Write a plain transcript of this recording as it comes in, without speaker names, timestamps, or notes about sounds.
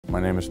My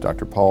name is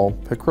Dr. Paul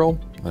Pickrell,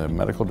 the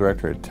Medical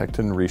Director at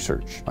Tecton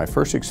Research. My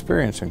first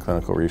experience in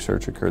clinical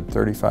research occurred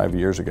 35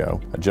 years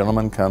ago. A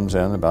gentleman comes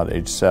in about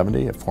age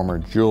 70, a former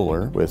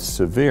jeweler with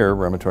severe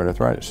rheumatoid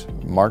arthritis.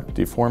 Marked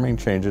deforming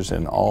changes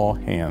in all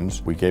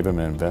hands. We gave him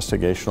an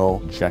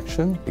investigational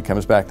injection. He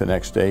comes back the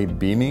next day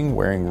beaming,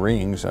 wearing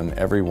rings on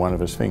every one of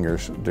his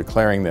fingers,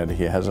 declaring that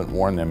he hasn't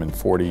worn them in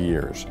 40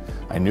 years.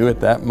 I knew at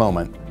that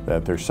moment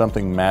that there's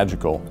something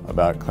magical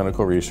about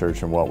clinical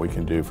research and what we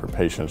can do for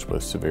patients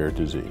with severe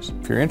disease.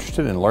 If you're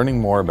interested in learning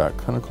more about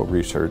clinical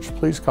research,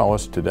 please call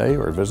us today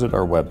or visit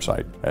our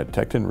website at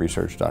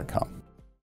tectonresearch.com.